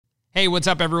Hey, what's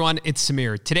up, everyone? It's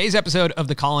Samir. Today's episode of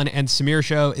The Colin and Samir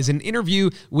Show is an interview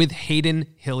with Hayden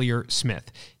Hillier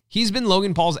Smith. He's been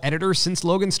Logan Paul's editor since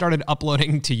Logan started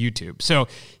uploading to YouTube, so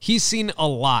he's seen a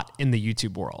lot in the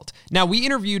YouTube world. Now, we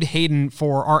interviewed Hayden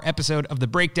for our episode of The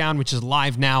Breakdown, which is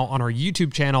live now on our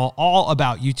YouTube channel, all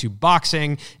about YouTube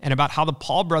boxing and about how the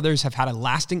Paul brothers have had a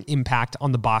lasting impact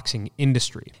on the boxing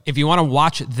industry. If you want to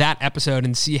watch that episode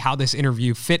and see how this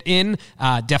interview fit in,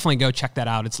 definitely go check that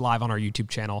out. It's live on our YouTube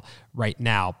channel right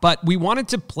now. But we wanted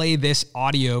to play this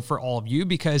audio for all of you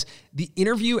because the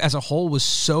interview as a whole was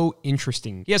so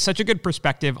interesting. He has such a good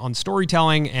perspective on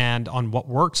storytelling and on what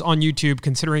works on YouTube,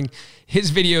 considering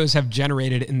his videos have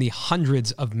generated in the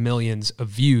hundreds of millions of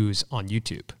views on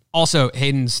YouTube. Also,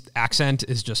 Hayden's accent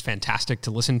is just fantastic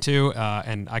to listen to,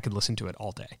 and I could listen to it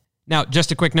all day. Now,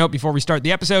 just a quick note before we start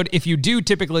the episode, if you do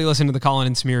typically listen to the Colin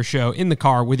and Samir Show in the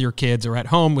car with your kids or at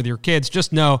home with your kids,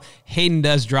 just know Hayden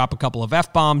does drop a couple of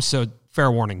F-bombs, so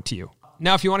fair warning to you.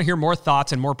 Now, if you want to hear more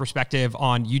thoughts and more perspective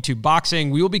on YouTube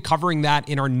boxing, we will be covering that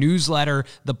in our newsletter,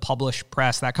 The Publish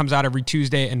Press. That comes out every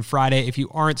Tuesday and Friday. If you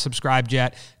aren't subscribed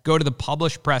yet, go to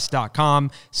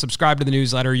thepublishpress.com, subscribe to the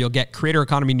newsletter. You'll get creator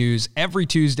economy news every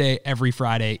Tuesday, every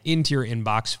Friday into your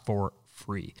inbox for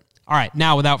free. All right,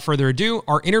 now without further ado,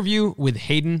 our interview with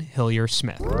Hayden Hillier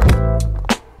Smith.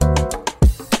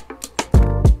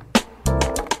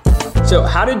 So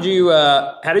how did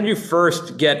you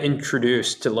first get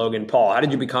introduced to Logan Paul? How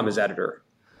did you become his editor?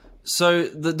 So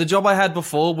the job I had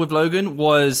before with Logan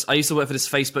was I used to work for this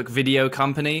Facebook video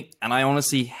company, and I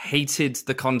honestly hated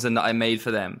the content that I made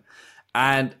for them,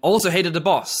 and also hated the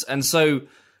boss. And so,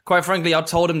 quite frankly, I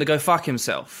told him to go fuck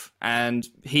himself, and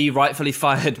he rightfully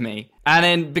fired me. And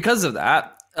then because of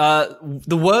that,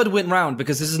 the word went round,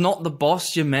 because this is not the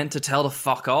boss you're meant to tell to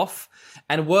fuck off.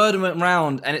 And word went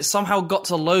round, and it somehow got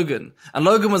to Logan. And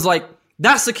Logan was like,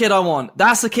 that's the kid I want.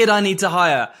 That's the kid I need to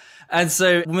hire. And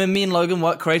so when me and Logan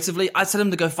work creatively, I tell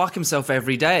him to go fuck himself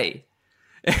every day.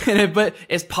 But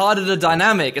it's part of the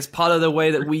dynamic. It's part of the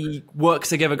way that we work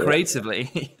together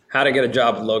creatively. How to get a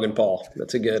job with Logan Paul.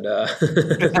 That's a good,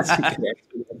 that's a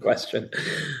good question.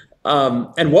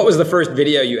 And what was the first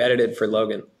video you edited for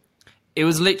Logan? It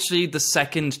was literally the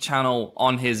second channel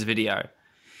on his video.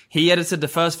 He edited the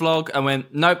first vlog and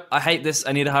went, nope, I hate this.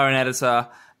 I need to hire an editor.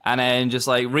 And then just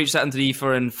like reached out into the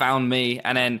ether and found me.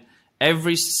 And then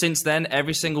since then,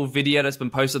 every single video that's been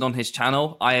posted on his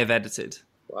channel, I have edited.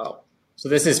 Wow. So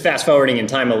this is fast forwarding in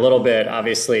time a little bit,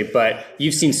 obviously, but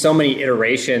you've seen so many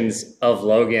iterations of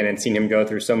Logan and seen him go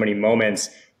through so many moments.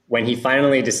 When he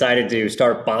finally decided to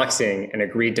start boxing and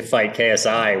agreed to fight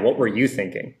KSI, what were you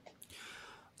thinking?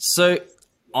 So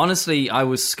honestly, I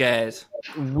was scared.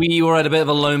 We were at a bit of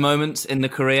a low moment in the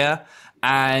career,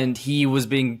 and he was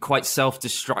being quite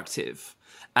self-destructive.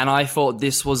 And I thought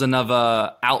this was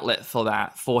another outlet for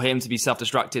that, for him to be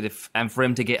self-destructive and for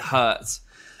him to get hurt.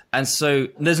 And so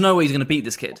there's no way he's going to beat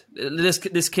this kid.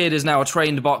 This kid is now a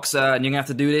trained boxer, and you're going to have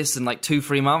to do this in like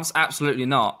 2-3 months? Absolutely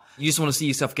not. You just want to see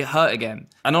yourself get hurt again.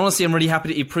 And honestly, I'm really happy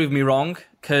that he proved me wrong,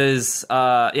 because,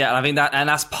 I think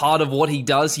that's part of what he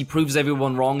does. He proves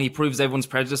everyone wrong. He proves everyone's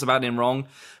prejudice about him wrong.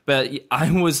 But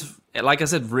I was, like I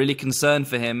said, really concerned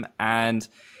for him, and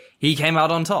he came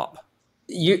out on top.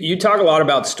 You talk a lot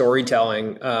about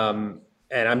storytelling, and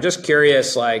I'm just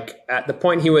curious, like at the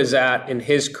point he was at in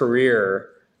his career,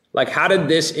 like how did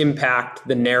this impact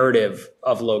the narrative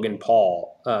of Logan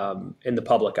Paul in the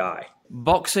public eye?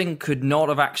 Boxing could not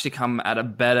have actually come at a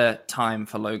better time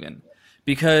for Logan,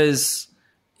 because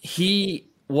he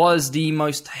was the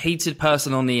most hated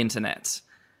person on the internet,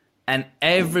 and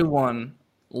everyone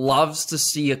loves to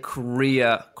see a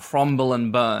career crumble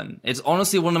and burn. It's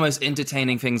honestly one of the most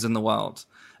entertaining things in the world.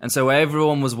 And so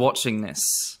everyone was watching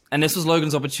this. And this was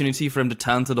Logan's opportunity for him to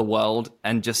turn to the world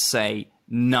and just say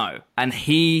no. And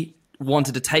he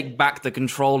wanted to take back the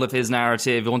control of his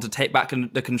narrative. He wanted to take back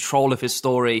the control of his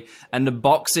story. And the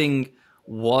boxing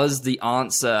was the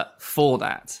answer for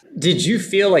that. Did you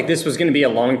feel like this was going to be a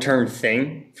long-term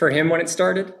thing for him when it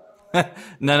started?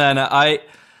 No.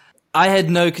 I had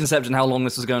no conception how long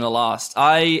this was going to last.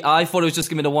 I thought it was just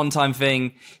going to be the one-time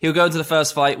thing. He'll go into the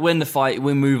first fight, win the fight,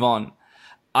 we'll move on.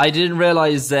 I didn't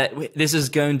realize that this is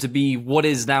going to be what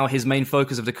is now his main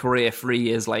focus of the career 3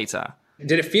 years later.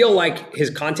 Did it feel like his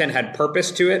content had purpose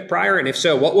to it prior? And if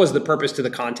so, what was the purpose to the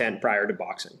content prior to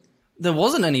boxing? There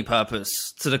wasn't any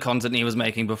purpose to the content he was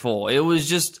making before. It was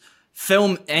just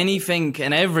film anything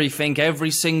and everything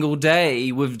every single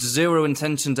day with zero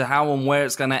intention to how and where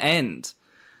it's going to end.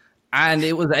 And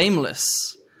it was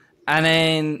aimless. And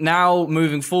then now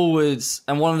moving forwards,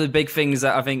 and one of the big things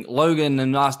that I think Logan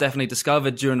and us definitely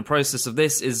discovered during the process of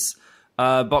this is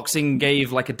Boxing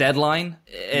gave like a deadline,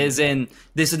 as in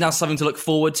this is now something to look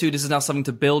forward to. This is now something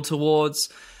to build towards.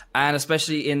 And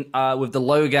especially with the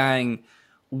Low Gang,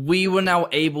 we were now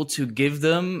able to give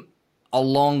them a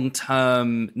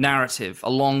long-term narrative, a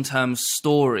long-term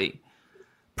story.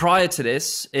 Prior to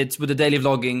this, it's with the daily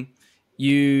vlogging.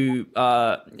 You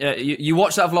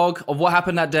watch that vlog of what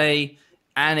happened that day,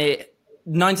 and it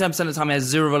 99% of the time has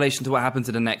zero relation to what happened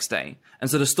to the next day. And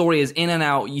so the story is in and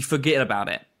out. You forget about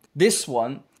it. This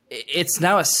one, it's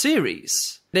now a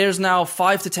series. There's now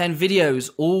 5 to 10 videos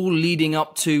all leading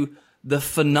up to the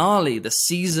finale, the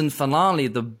season finale,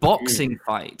 the boxing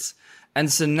fight.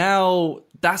 And so now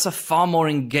that's a far more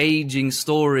engaging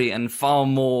story and far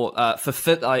more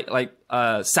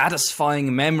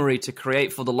satisfying memory to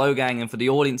create for the Low Gang and for the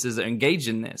audiences that are engaged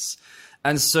in this.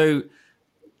 And so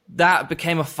that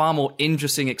became a far more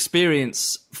interesting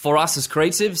experience for us as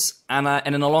creatives, and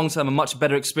in the long term, a much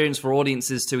better experience for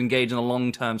audiences to engage in a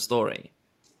long-term story.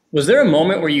 Was there a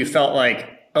moment where you felt like,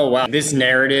 oh wow, this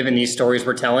narrative and these stories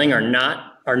we're telling are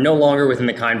no longer within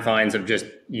the confines of just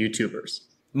YouTubers?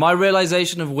 My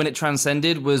realization of when it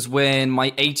transcended was when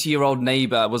my 80-year-old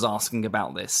neighbor was asking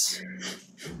about this.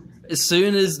 As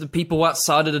soon as the people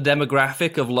outside of the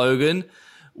demographic of Logan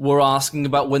were asking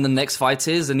about when the next fight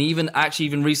is, and even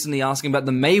recently asking about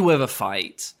the Mayweather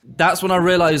fight, that's when I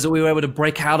realized that we were able to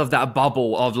break out of that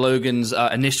bubble of Logan's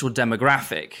initial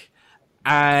demographic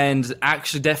and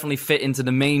actually definitely fit into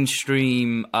the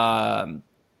mainstream bubble,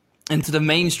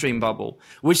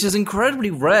 which is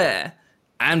incredibly rare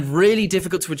and really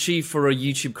difficult to achieve for a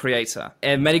YouTube creator.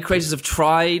 And many creators have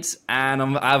tried, and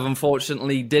I've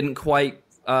unfortunately didn't quite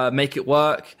make it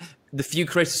work. The few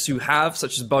creators who have,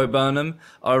 such as Bo Burnham,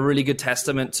 are a really good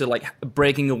testament to like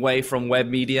breaking away from web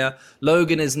media.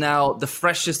 Logan is now the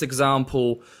freshest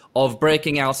example of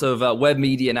breaking out of web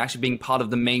media and actually being part of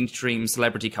the mainstream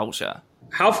celebrity culture.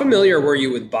 How familiar were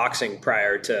you with boxing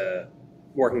prior to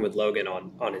working with Logan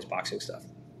on his boxing stuff?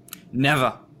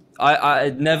 Never.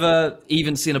 I'd never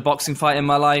even seen a boxing fight in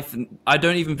my life. I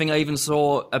don't even think I even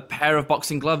saw a pair of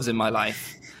boxing gloves in my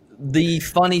life. The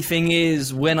funny thing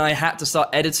is, when I had to start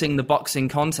editing the boxing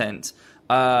content,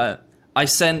 I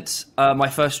sent my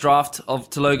first draft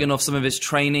to Logan of some of his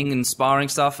training and sparring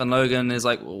stuff, and Logan is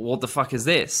like, what the fuck is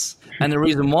this? And the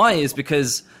reason why is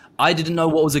because I didn't know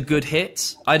what was a good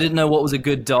hit. I didn't know what was a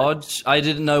good dodge. I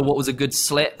didn't know what was a good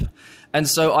slip. And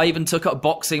so I even took up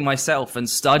boxing myself and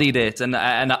studied it and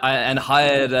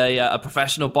hired a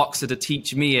professional boxer to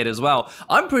teach me it as well.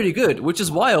 I'm pretty good, which is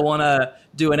why I want to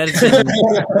do an editing.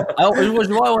 I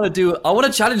want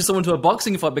to challenge someone to a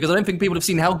boxing fight because I don't think people have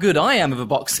seen how good I am of a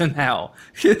boxer now.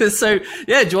 So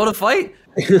yeah, do you want to fight?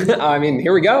 I mean,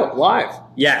 here we go, live.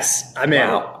 Yes, I'm in.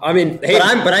 Wow. I mean, hey,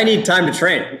 but I need time to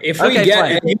train. If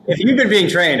you've been being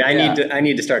trained, I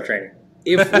need to start training.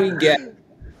 If we get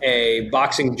a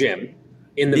boxing gym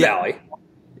in the valley,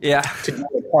 to do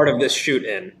a part of this shoot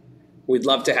in, we'd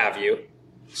love to have you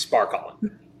spar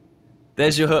Colin.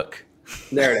 There's your hook.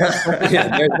 There it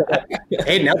is.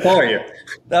 Hayden, how tall are you?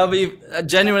 That'll be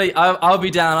genuinely. I'll be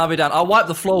down. I'll wipe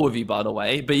the floor with you, by the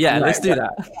way. But yeah, let's do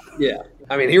that. Yeah.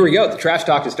 I mean, here we go. The trash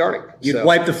talk is starting. You'd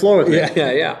wipe the floor with me.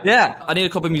 Yeah. Yeah. I need a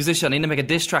copy musician. I need to make a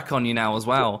diss track on you now as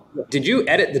well. Did you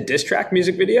edit the diss track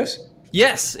music videos?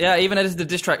 Yes. Yeah. I even edited the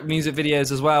diss track music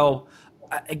videos as well.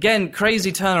 Again,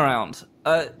 crazy turnaround.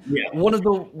 One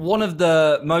of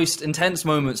the most intense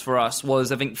moments for us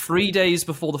was, I think, 3 days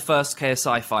before the first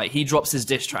KSI fight, he drops his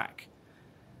diss track.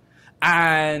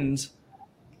 And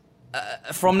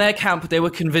from their camp, they were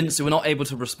convinced they were not able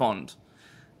to respond.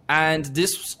 And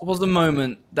this was the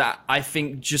moment that I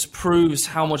think just proves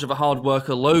how much of a hard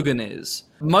worker Logan is.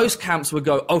 Most camps would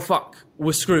go, oh fuck,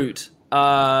 we're screwed. We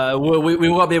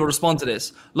won't be able to respond to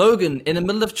this. Logan, in the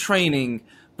middle of training,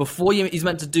 before he's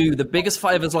meant to do the biggest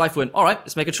fight of his life, went, all right,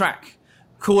 let's make a track.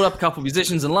 Called up a couple of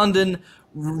musicians in London,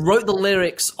 wrote the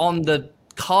lyrics on the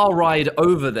car ride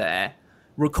over there,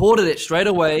 recorded it straight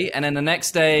away, and then the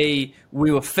next day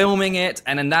we were filming it,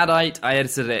 and then that night I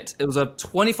edited it. It was a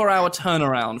 24-hour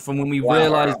turnaround from when we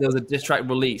realized there was a diss track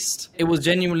released. It was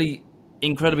genuinely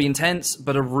incredibly intense,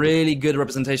 but a really good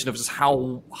representation of just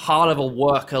how hard of a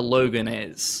worker Logan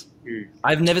is.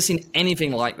 I've never seen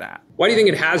anything like that. Why do you think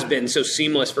it has been so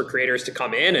seamless for creators to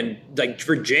come in and like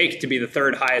for Jake to be the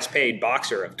third highest paid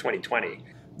boxer of 2020?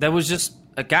 There was just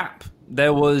a gap.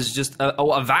 There was just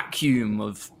a vacuum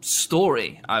of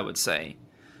story, I would say.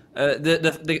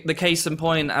 The case in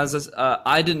point,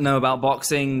 I didn't know about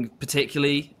boxing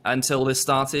particularly until this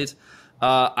started.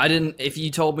 If you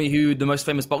told me who the most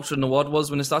famous boxer in the world was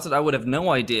when it started, I would have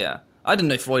no idea. I didn't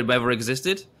know Floyd Mayweather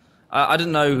existed. I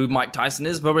don't know who Mike Tyson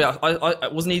is. Probably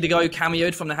wasn't he the guy who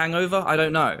cameoed from The Hangover? I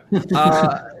don't know.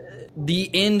 The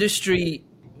industry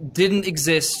didn't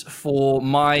exist for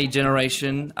my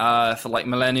generation, for like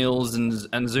millennials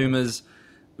and Zoomers.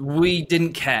 We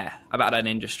didn't care about that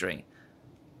industry.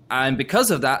 And because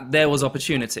of that, there was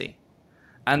opportunity.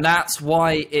 And that's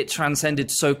why it transcended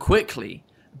so quickly,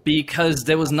 because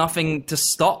there was nothing to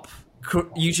stop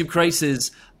YouTube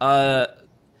creators,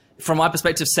 from my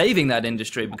perspective, saving that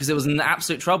industry, because it was in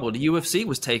absolute trouble. The UFC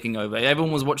was taking over.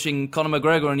 Everyone was watching Conor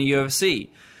McGregor in the UFC.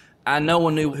 And no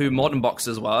one knew who modern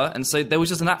boxers were. And so there was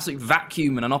just an absolute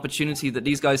vacuum and an opportunity that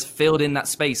these guys filled in that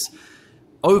space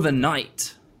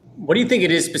overnight. What do you think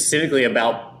it is specifically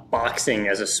about boxing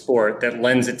as a sport that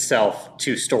lends itself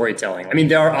to storytelling? I mean,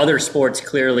 there are other sports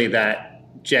clearly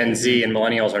that Gen Z and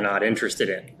millennials are not interested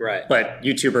in. Right. But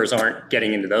YouTubers aren't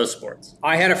getting into those sports.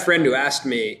 I had a friend who asked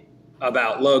me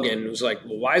about Logan, who was like,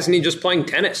 well, why isn't he just playing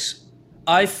tennis?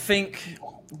 I think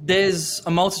there's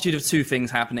a multitude of two things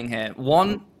happening here.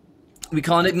 One, we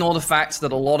can't ignore the fact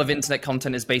that a lot of internet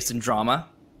content is based in drama.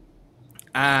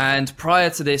 And prior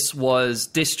to this was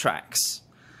diss tracks.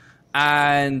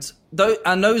 And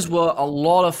those were a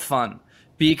lot of fun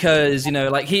because, you know,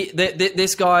 like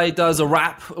this guy does a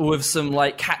rap with some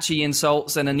like catchy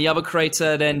insults, and then the other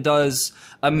creator then does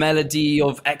a melody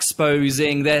of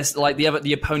exposing this, like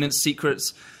the opponent's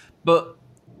secrets. But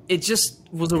it just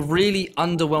was a really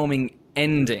underwhelming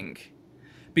ending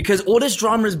because all this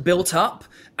drama is built up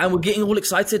and we're getting all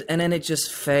excited, and then it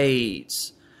just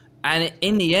fades. And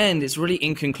in the end, it's really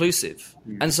inconclusive.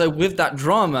 And so with that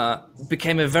drama, it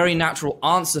became a very natural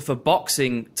answer for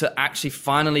boxing to actually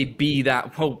finally be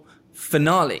that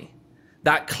finale,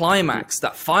 that climax,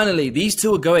 that finally these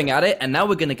two are going at it, and now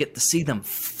we're going to get to see them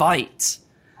fight.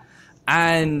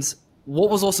 And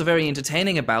what was also very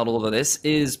entertaining about all of this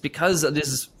is because this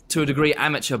is, to a degree,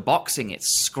 amateur boxing, it's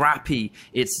scrappy,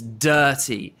 it's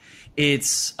dirty,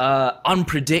 it's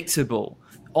unpredictable.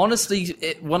 Honestly,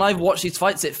 when I've watched these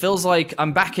fights, it feels like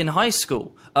I'm back in high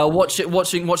school,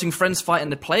 watching friends fight in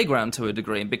the playground to a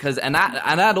degree. Because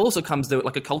that also comes to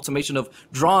like a culmination of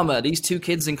drama. These two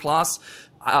kids in class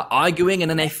arguing, and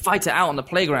then they fight it out on the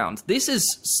playground. This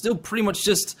is still pretty much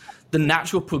just the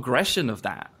natural progression of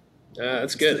that.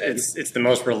 That's good. It's the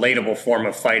most relatable form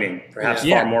of fighting, perhaps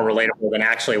far more relatable than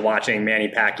actually watching Manny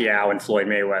Pacquiao and Floyd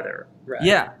Mayweather. Right.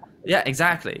 Yeah,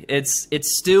 exactly. It's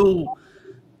still,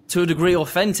 to a degree,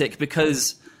 authentic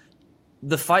because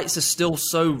the fights are still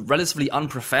so relatively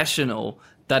unprofessional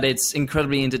that it's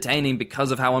incredibly entertaining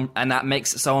because of how and that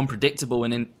makes it so unpredictable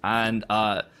and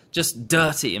just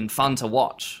dirty and fun to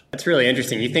watch. That's really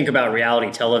interesting. You think about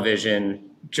reality television,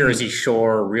 Jersey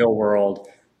Shore, Real World.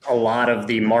 A lot of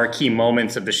the marquee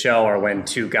moments of the show are when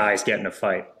two guys get in a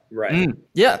fight. Right.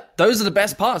 Yeah, those are the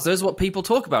best parts. Those are what people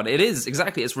talk about. It is,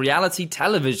 exactly. It's reality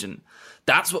television.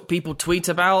 That's what people tweet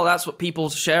about. That's what people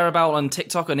share about on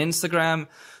TikTok and Instagram.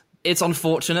 It's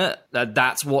unfortunate that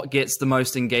that's what gets the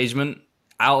most engagement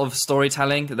out of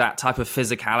storytelling, that type of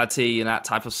physicality and that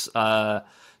type of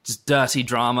just dirty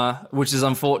drama, which is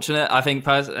unfortunate. I think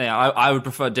personally, I would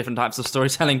prefer different types of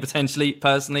storytelling potentially,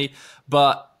 personally,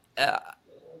 but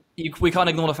we can't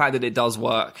ignore the fact that it does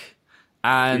work.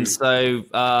 And so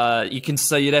you can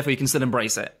still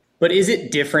embrace it. But is it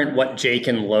different what Jake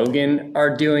and Logan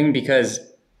are doing? Because,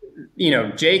 you know,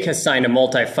 Jake has signed a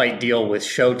multi-fight deal with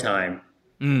Showtime.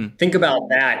 Think about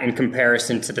that in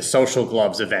comparison to the Social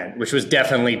Gloves event, which was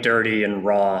definitely dirty and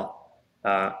raw.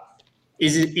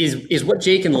 Is what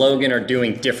Jake and Logan are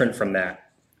doing different from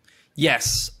that?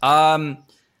 Yes.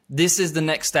 This is the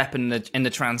next step in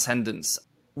the transcendence.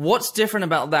 What's different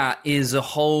about that is a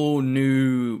whole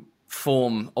new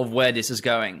form of where this is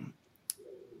going.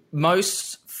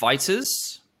 Most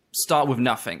fighters start with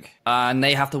nothing, and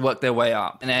they have to work their way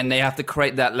up, and then they have to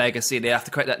create that legacy. They have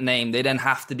to create that name. They then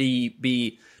have to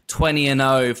be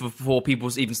 20-0 before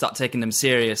people even start taking them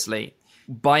seriously.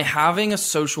 By having a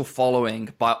social following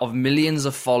of millions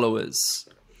of followers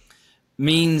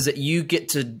means that you get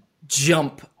to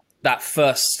jump that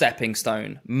first stepping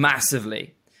stone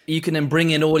massively. You can then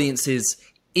bring in audiences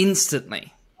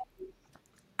instantly.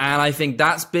 And I think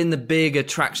that's been the big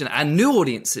attraction, and new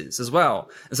audiences as well.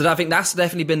 And so I think that's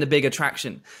definitely been the big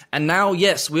attraction. And now,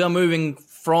 yes, we are moving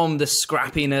from the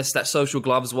scrappiness that Social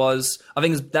Gloves was. I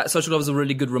think that Social Gloves is a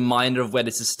really good reminder of where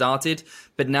this has started.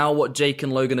 But now what Jake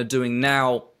and Logan are doing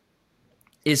now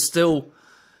is still,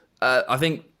 I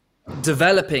think,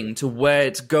 developing to where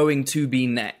it's going to be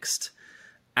next.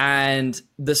 And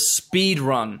the speed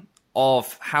run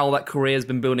of how that career has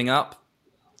been building up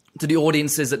to the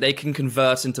audiences that they can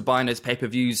convert into buying those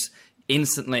pay-per-views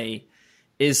instantly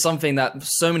is something that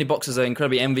so many boxers are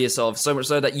incredibly envious of, so much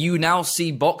so that you now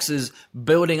see boxers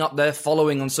building up their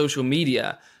following on social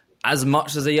media as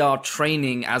much as they are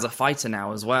training as a fighter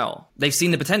now as well. They've seen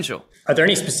the potential. Are there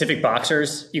any specific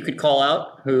boxers you could call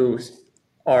out who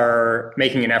are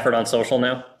making an effort on social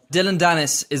now? Dylan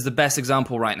Dennis is the best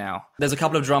example right now. There's a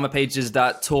couple of drama pages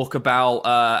that talk about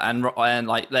and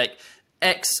like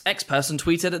X person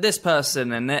tweeted at this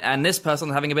person and this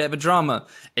person having a bit of a drama.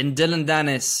 And Dylan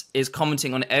Dennis is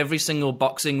commenting on every single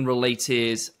boxing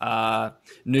related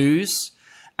news.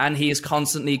 And he is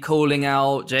constantly calling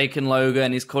out Jake and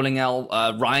Logan. He's calling out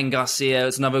Ryan Garcia.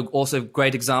 It's another also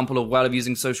great example of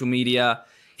using social media.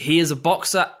 He is a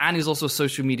boxer and he's also a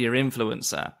social media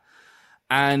influencer.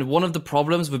 And one of the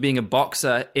problems with being a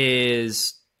boxer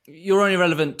is you're only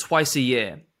relevant twice a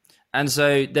year. And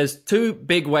so there's two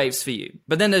big waves for you.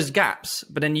 But then there's gaps.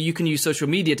 But then you can use social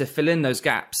media to fill in those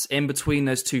gaps in between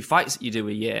those two fights that you do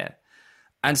a year.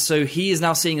 And so he is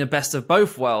now seeing the best of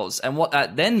both worlds. And what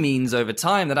that then means over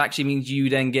time, that actually means you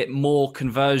then get more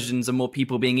conversions and more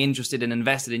people being interested and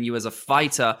invested in you as a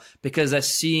fighter because they're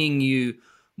seeing you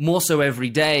more so every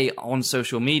day on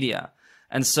social media.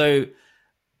 And so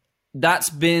that's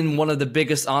been one of the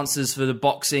biggest answers for the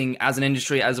boxing as an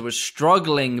industry as it was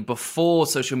struggling before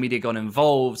social media got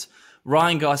involved.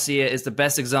 Ryan Garcia is the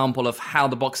best example of how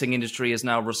the boxing industry is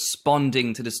now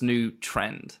responding to this new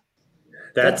trend.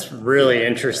 That's really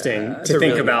interesting to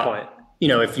think about. You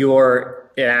know, if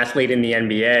you're an athlete in the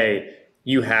NBA,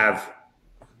 you have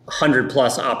 100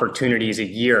 plus opportunities a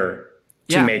year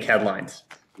to make headlines.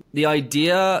 The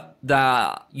idea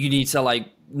that you need to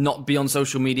not be on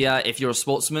social media if you're a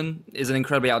sportsman is an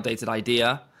incredibly outdated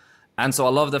idea. And so I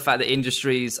love the fact that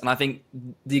industries, and I think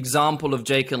the example of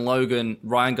Jake and Logan,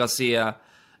 Ryan Garcia,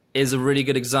 is a really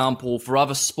good example for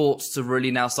other sports to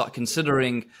really now start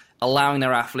considering allowing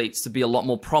their athletes to be a lot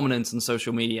more prominent in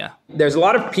social media. There's a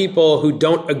lot of people who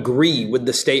don't agree with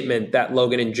the statement that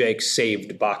Logan and Jake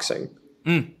saved boxing.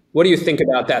 What do you think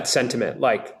about that sentiment?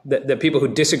 Like the people who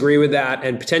disagree with that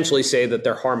and potentially say that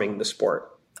they're harming the sport?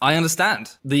 I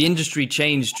understand. The industry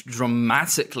changed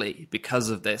dramatically because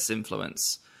of this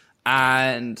influence.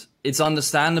 And it's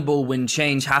understandable when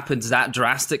change happens that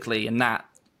drastically and that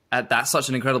at such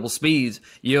an incredible speed,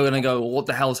 you're going to go, what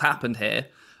the hell's happened here?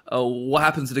 What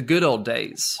happened to the good old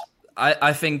days?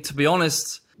 I think, to be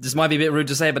honest, this might be a bit rude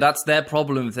to say, but that's their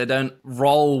problem if they don't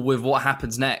roll with what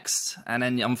happens next. And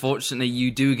then, unfortunately,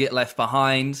 you do get left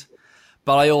behind.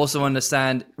 But I also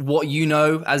understand what you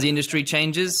know as the industry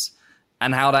changes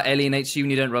and how that alienates you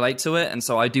when you don't relate to it. And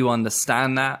so I do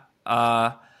understand that.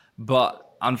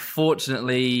 But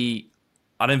unfortunately,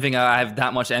 I don't think I have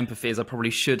that much empathy as I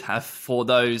probably should have for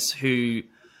those who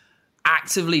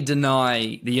actively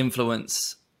deny the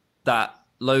influence that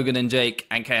Logan and Jake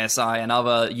and KSI and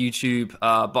other YouTube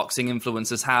boxing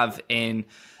influencers have in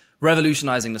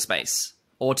revolutionizing the space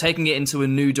or taking it into a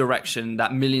new direction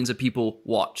that millions of people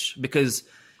watch. Because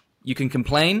you can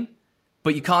complain,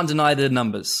 but you can't deny the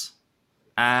numbers.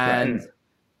 And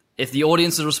if the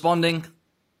audience is responding,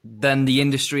 then the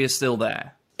industry is still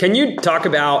there. Can you talk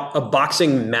about a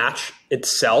boxing match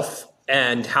itself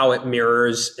and how it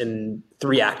mirrors in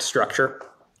 3-act structure?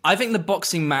 I think the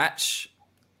boxing match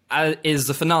is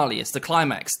the finale. It's the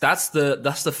climax. That's the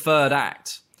third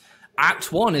act.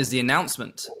 Act 1 is the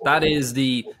announcement. That is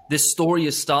this story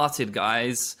has started,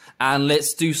 guys, and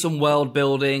let's do some world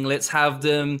building. Let's have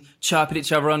them chirp at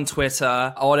each other on Twitter.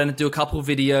 I want to do a couple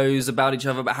videos about each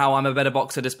other, about how I'm a better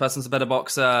boxer, this person's a better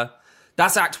boxer.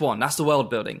 That's Act 1. That's the world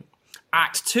building.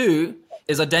 Act 2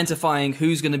 is identifying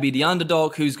who's going to be the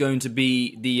underdog, who's going to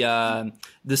be the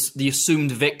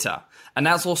assumed victor. And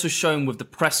that's also shown with the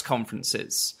press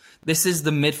conferences. This is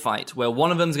the mid-fight where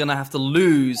one of them is going to have to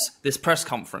lose this press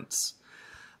conference.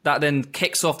 That then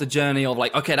kicks off the journey of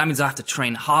okay, that means I have to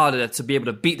train harder to be able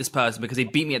to beat this person because he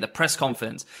beat me at the press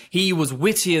conference. He was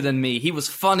wittier than me. He was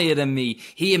funnier than me.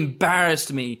 He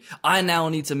embarrassed me. I now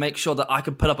need to make sure that I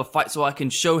can put up a fight so I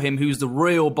can show him who's the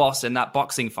real boss in that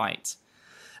boxing fight.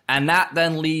 And that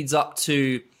then leads up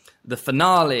to the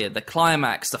finale, the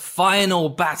climax, the final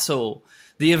battle.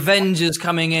 The Avengers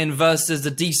coming in versus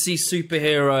the DC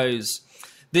superheroes.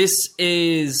 This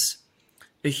is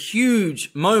a huge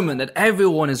moment that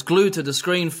everyone is glued to the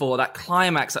screen for. That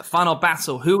climax, that final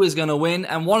battle. Who is going to win?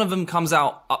 And one of them comes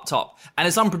out up top. And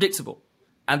it's unpredictable.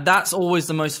 And that's always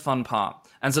the most fun part.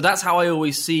 And so that's how I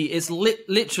always see it's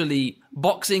literally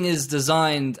boxing is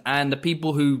designed, and the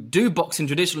people who do boxing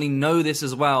traditionally know this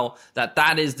as well,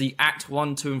 that is the act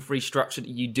 1, 2, and 3 structure that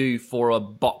you do for a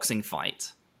boxing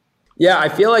fight. Yeah, I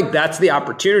feel like that's the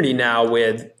opportunity now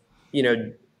with,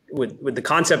 with the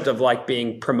concept of like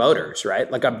being promoters, right?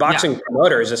 Like a boxing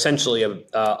promoter is essentially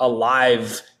a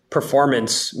live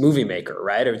performance movie maker,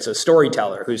 right? Or it's a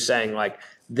storyteller who's saying like,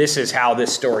 this is how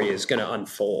this story is going to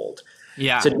unfold.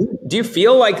 Yeah. So do you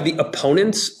feel like the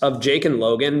opponents of Jake and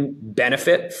Logan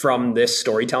benefit from this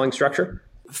storytelling structure?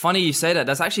 Funny you say that.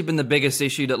 That's actually been the biggest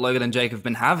issue that Logan and Jake have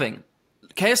been having.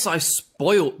 KSI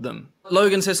spoiled them.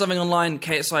 Logan says something online,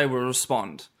 KSI will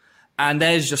respond. And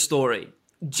there's your story.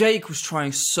 Jake was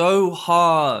trying so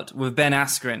hard with Ben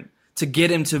Askren to get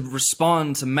him to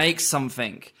respond, to make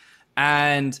something.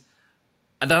 And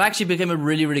that actually became a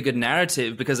really, really good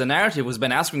narrative, because the narrative was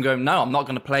Ben Askren going, no, I'm not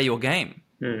going to play your game.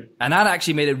 And that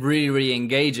actually made it really, really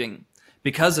engaging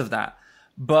because of that.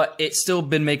 But it's still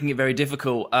been making it very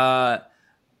difficult.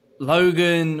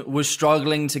 Logan was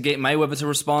struggling to get Mayweather to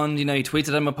respond. You know, he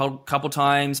tweeted him a couple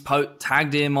times,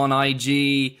 tagged him on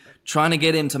IG, trying to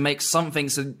get him to make something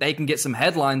so they can get some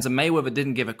headlines, and Mayweather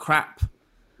didn't give a crap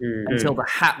until the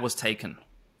hat was taken.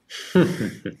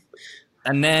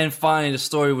 And then finally the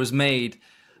story was made.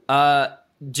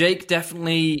 Jake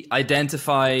definitely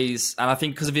identifies, and I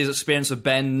think because of his experience with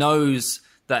Ben, knows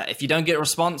that if you don't get a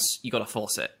response, you got to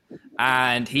force it.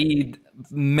 And he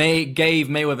gave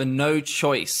Mayweather no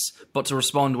choice but to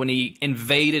respond when he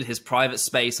invaded his private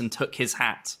space and took his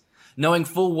hat, knowing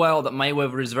full well that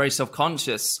Mayweather is very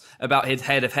self-conscious about his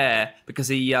head of hair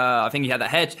because I think he had that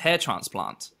hair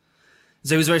transplant.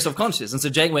 So he was very self-conscious. And so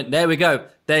Jake went, there we go.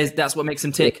 That's what makes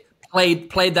him tick. Played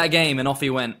that game, and off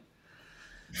he went.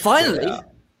 Finally,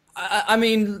 I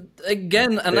mean,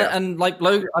 again, and like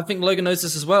Logan, I think Logan knows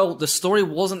this as well, the story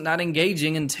wasn't that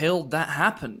engaging until that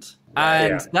happened.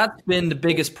 And that's been the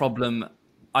biggest problem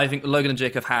I think Logan and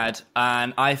Jake have had.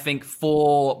 And I think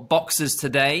for boxers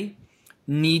today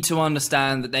need to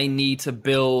understand that they need to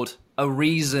build a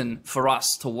reason for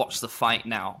us to watch the fight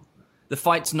now. The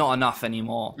fight's not enough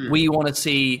anymore. We want to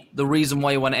see the reason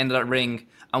why you want to enter that ring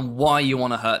and why you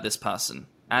want to hurt this person.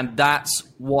 And that's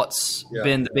what's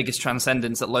been the biggest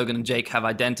transcendence that Logan and Jake have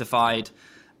identified,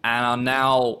 and are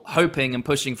now hoping and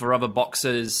pushing for other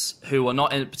boxers who are not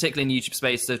particularly in the YouTube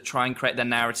space to try and create their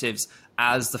narratives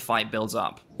as the fight builds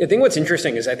up. I think what's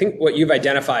interesting is I think what you've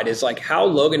identified is like how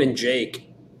Logan and Jake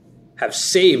have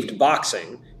saved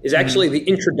boxing is actually the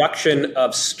introduction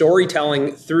of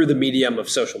storytelling through the medium of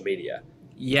social media.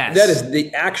 Yes. That is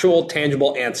the actual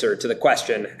tangible answer to the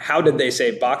question, how did they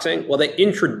save boxing? Well, they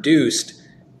introduced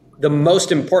the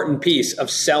most important piece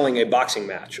of selling a boxing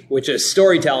match, which is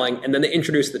storytelling, and then they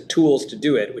introduced the tools to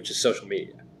do it, which is social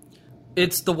media.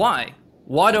 It's the why.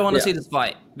 Why do I want to see this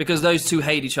fight? Because those two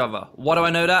hate each other. Why do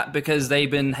I know that? Because they've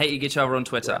been hating each other on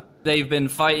Twitter. They've been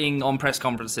fighting on press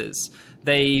conferences.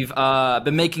 They've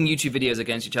been making YouTube videos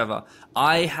against each other.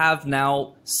 I have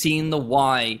now seen the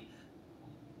why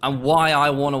and why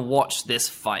I want to watch this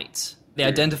fight. They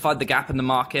identified the gap in the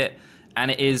market,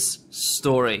 and it is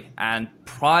story. And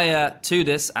prior to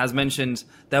this, as mentioned,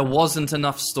 there wasn't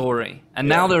enough story. And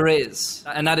now there is.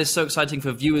 And that is so exciting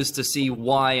for viewers to see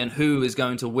why and who is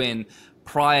going to win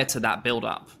prior to that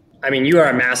build-up. I mean, you are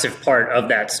a massive part of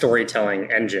that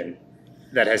storytelling engine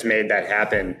that has made that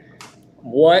happen.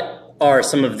 What are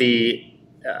some of the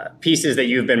pieces that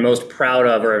you've been most proud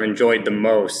of or have enjoyed the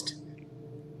most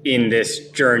in this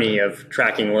journey of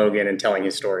tracking Logan and telling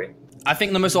his story? I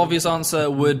think the most obvious answer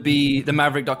would be the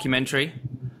Maverick documentary.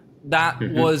 That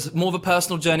was more of a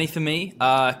personal journey for me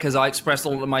because I expressed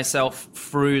all of myself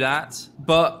through that.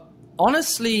 But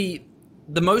honestly,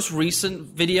 the most recent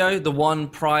video, the one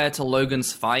prior to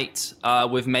Logan's fight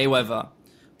with Mayweather,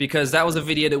 because that was a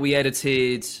video that we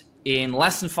edited in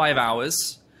less than 5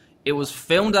 hours. It was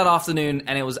filmed that afternoon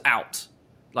and it was out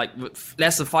like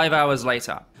less than 5 hours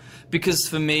later. Because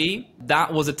for me,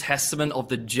 that was a testament of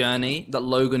the journey that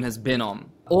Logan has been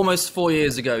on. Almost 4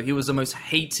 years ago, he was the most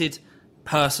hated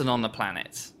person on the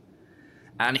planet.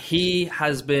 And he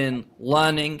has been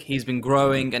learning, he's been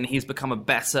growing, and he's become a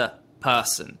better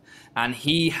person. And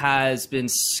he has been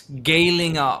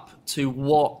scaling up to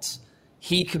what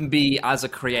he can be as a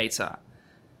creator.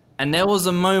 And there was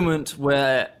a moment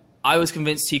where I was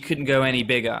convinced he couldn't go any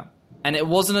bigger. And it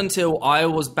wasn't until I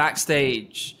was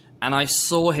backstage and I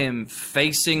saw him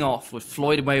facing off with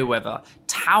Floyd Mayweather,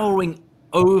 towering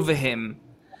over him,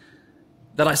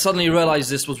 that I suddenly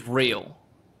realized this was real.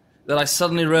 That I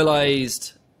suddenly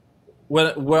realized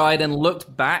where I then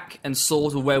looked back and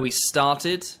saw to where we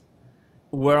started,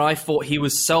 where I thought he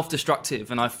was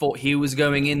self-destructive and I thought he was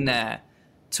going in there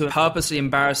to purposely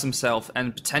embarrass himself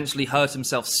and potentially hurt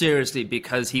himself seriously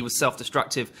because he was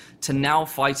self-destructive, to now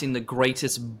fighting the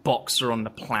greatest boxer on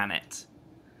the planet.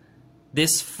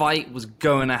 This fight was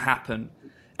going to happen,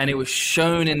 and it was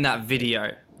shown in that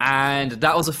video. And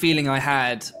that was a feeling I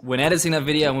had when editing that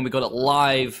video and when we got it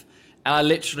live. And I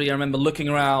remember looking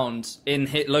around in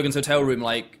Logan's hotel room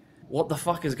like, what the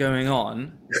fuck is going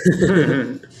on?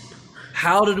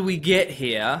 How did we get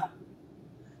here?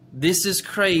 This is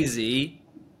crazy.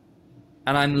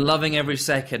 And I'm loving every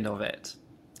second of it.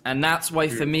 And that's why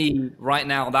for me, right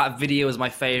now, that video is my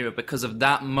favorite because of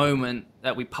that moment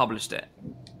that we published it.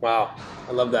 Wow.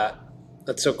 I love that.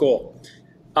 That's so cool.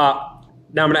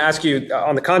 Now I'm going to ask you,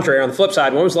 on the contrary, on the flip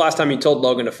side, when was the last time you told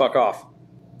Logan to fuck off?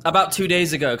 About 2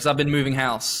 days ago, because I've been moving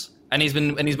house, and he's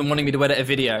been wanting me to edit a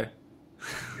video.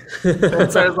 So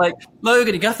I was like,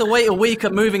 Logan, you have to wait a week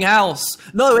at moving house.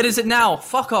 No, it isn't now.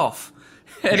 Fuck off.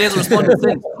 And he has responded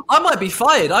since. I might be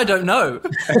fired. I don't know.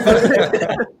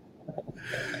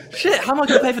 Shit, how am I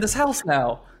going to pay for this house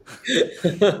now?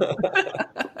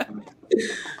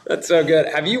 That's so good.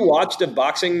 Have you watched a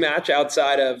boxing match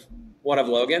outside of one of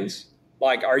Logan's?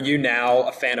 Like, are you now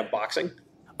a fan of boxing?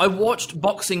 I watched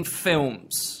boxing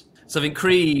films. So I think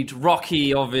Creed,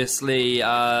 Rocky, obviously,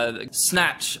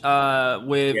 Snatch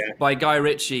by Guy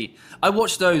Ritchie. I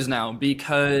watch those now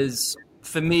because,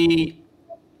 for me,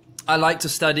 I like to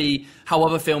study how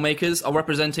other filmmakers are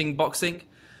representing boxing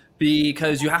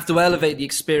because you have to elevate the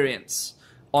experience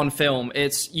on film.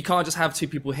 You can't just have two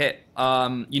people hit.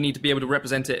 You need to be able to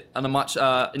represent it in a much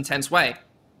intense way.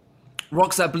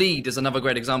 Rocks That Bleed is another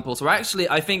great example. So actually,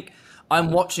 I think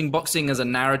I'm watching boxing as a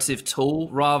narrative tool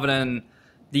rather than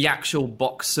the actual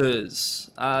boxers.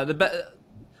 I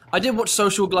did watch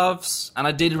Social Gloves, and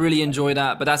I did really enjoy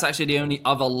that, but that's actually the only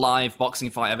other live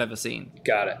boxing fight I've ever seen.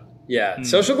 Got it. Yeah.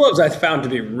 Social Gloves I found to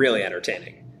be really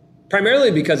entertaining,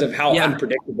 primarily because of how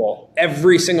unpredictable.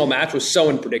 Every single match was so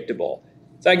unpredictable.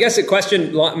 So I guess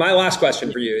my last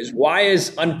question for you is, why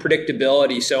is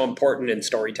unpredictability so important in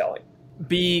storytelling?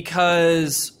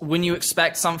 Because when you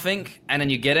expect something and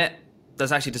then you get it,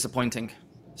 that's actually disappointing.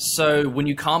 So when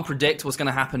you can't predict what's going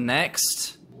to happen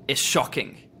next, it's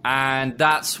shocking. And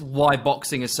that's why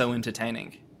boxing is so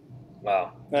entertaining.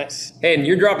 Wow. Nice. Hayden,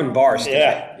 you're dropping bars today.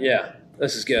 Yeah. Yeah.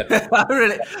 This is good.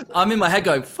 I'm in my head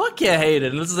going, fuck yeah,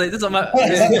 Hayden. I'm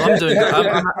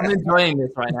enjoying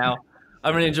this right now.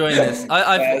 I'm really enjoying this.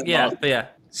 Yeah.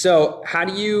 So how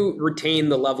do you retain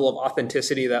the level of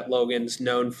authenticity that Logan's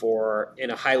known for in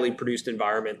a highly produced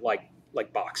environment like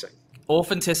boxing?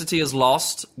 Authenticity is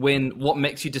lost when what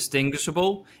makes you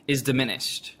distinguishable is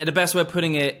diminished. And the best way of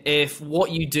putting it, if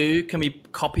what you do can be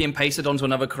copy and pasted onto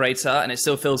another creator and it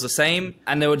still feels the same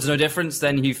and there's no difference,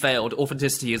 then you failed.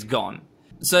 Authenticity is gone.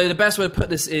 So the best way to put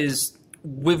this is,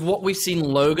 with what we've seen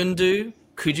Logan do,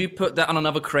 could you put that on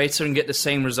another creator and get the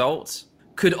same results?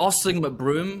 Could Austin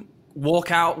McBroom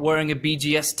walk out wearing a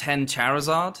BGS 10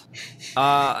 Charizard?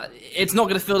 It's not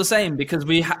going to feel the same because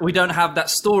we don't have that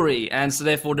story, and so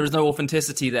therefore there is no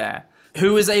authenticity there.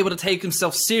 Who is able to take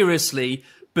himself seriously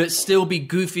but still be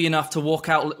goofy enough to walk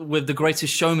out with the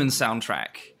Greatest Showman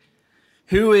soundtrack?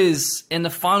 Who is in the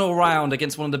final round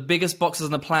against one of the biggest boxers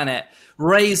on the planet,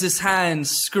 raise his hand,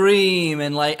 scream,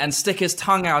 and stick his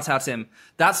tongue out at him?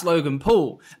 That's Logan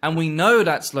Paul, and we know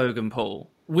that's Logan Paul.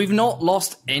 We've not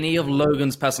lost any of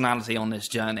Logan's personality on this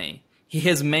journey. He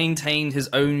has maintained his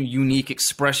own unique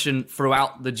expression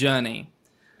throughout the journey.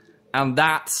 And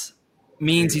that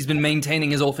means he's been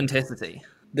maintaining his authenticity.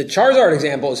 The Charizard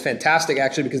example is fantastic,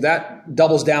 actually, because that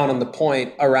doubles down on the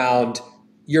point around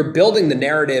you're building the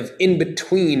narrative in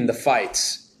between the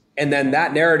fights. And then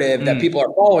that narrative that people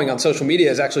are following on social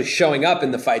media is actually showing up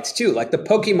in the fights too. Like the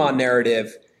Pokemon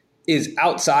narrative is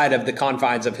outside of the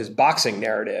confines of his boxing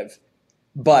narrative.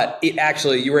 But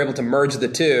you were able to merge the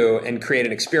two and create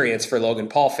an experience for Logan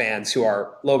Paul fans who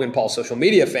are Logan Paul social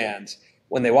media fans.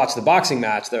 When they watch the boxing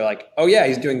match, they're like, oh yeah,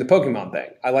 he's doing the Pokemon thing.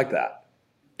 I like that.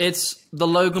 It's the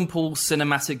Logan Paul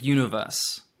cinematic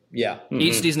universe. Yeah. Mm-hmm.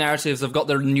 Each of these narratives have got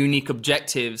their unique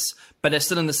objectives, but they're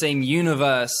still in the same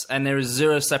universe, and there is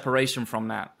zero separation from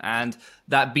that. And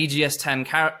that BGS 10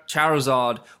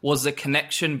 Charizard was the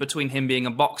connection between him being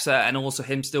a boxer and also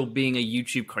him still being a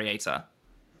YouTube creator.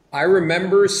 I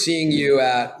remember seeing you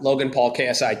at Logan Paul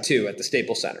KSI 2 at the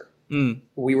Staples Center.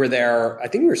 We were there. I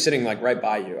think we were sitting right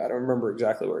by you. I don't remember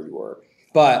exactly where you were.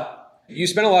 But you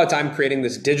spent a lot of time creating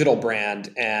this digital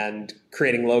brand and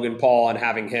creating Logan Paul and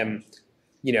having him,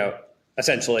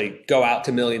 essentially go out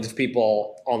to millions of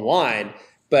people online.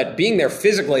 But being there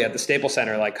physically at the Staples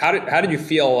Center, how did you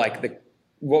feel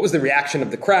what was the reaction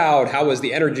of the crowd? How was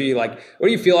the energy? What do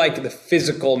you feel like the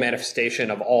physical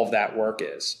manifestation of all of that work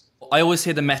is? I always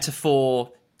hear the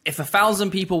metaphor, if 1,000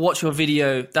 people watch your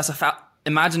video,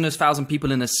 imagine there's 1,000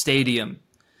 people in a stadium.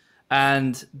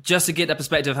 And just to get that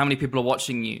perspective of how many people are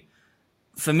watching you.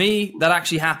 For me, that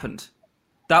actually happened.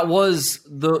 that was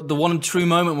the one true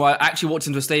moment where I actually walked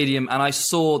into a stadium and I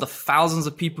saw the thousands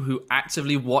of people who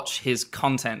actively watch his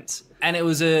content. And it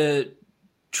was a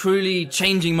truly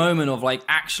changing moment of like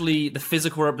actually the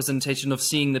physical representation of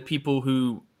seeing the people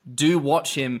who do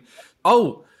watch him.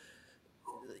 Oh,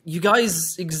 you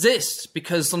guys exist,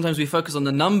 because sometimes we focus on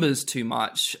the numbers too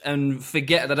much and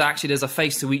forget that actually there's a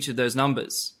face to each of those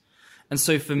numbers. And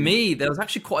so for me, there was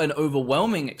actually quite an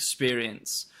overwhelming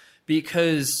experience,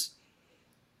 because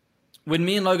when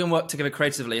me and Logan work together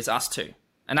creatively, it's us two,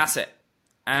 and that's it.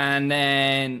 And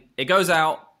then it goes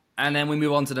out, and then we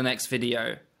move on to the next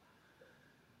video.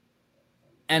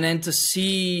 And then to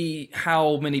see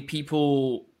how many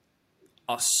people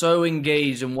are so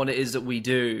engaged in what it is that we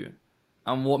do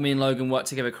and what me and Logan work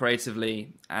together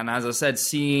creatively. And as I said,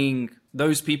 seeing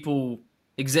those people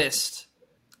exist,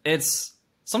 it's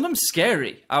sometimes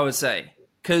scary, I would say,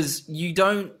 because you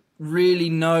don't really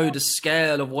know the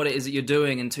scale of what it is that you're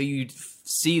doing until you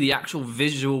see the actual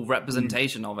visual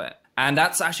representation of it. And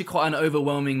that's actually quite an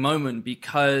overwhelming moment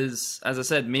because, as I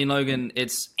said, me and Logan,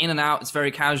 it's in and out, it's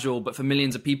very casual, but for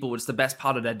millions of people, it's the best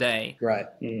part of their day. Right.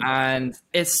 And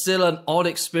it's still an odd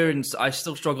experience I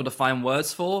still struggle to find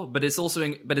words for, but it's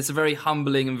a very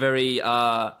humbling and very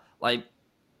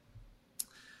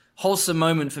wholesome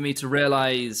moment for me to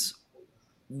realize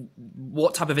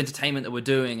what type of entertainment that we're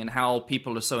doing and how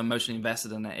people are so emotionally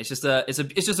invested in it. It's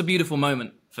just a beautiful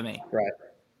moment for me. Right.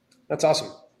 That's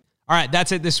awesome. All right,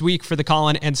 that's it this week for the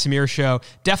Colin and Samir Show.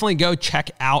 Definitely go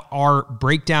check out our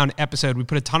breakdown episode. We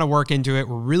put a ton of work into it.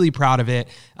 We're really proud of it.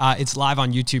 It's live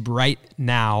on YouTube right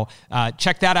now.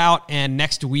 Check that out. And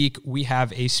next week, we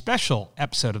have a special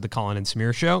episode of the Colin and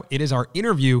Samir Show. It is our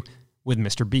interview with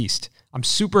Mr. Beast. I'm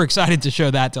super excited to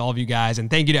show that to all of you guys. And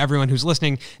thank you to everyone who's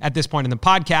listening at this point in the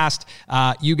podcast.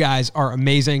 You guys are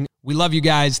amazing. We love you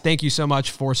guys. Thank you so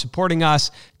much for supporting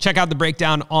us. Check out the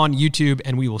breakdown on YouTube,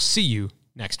 and we will see you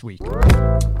next week.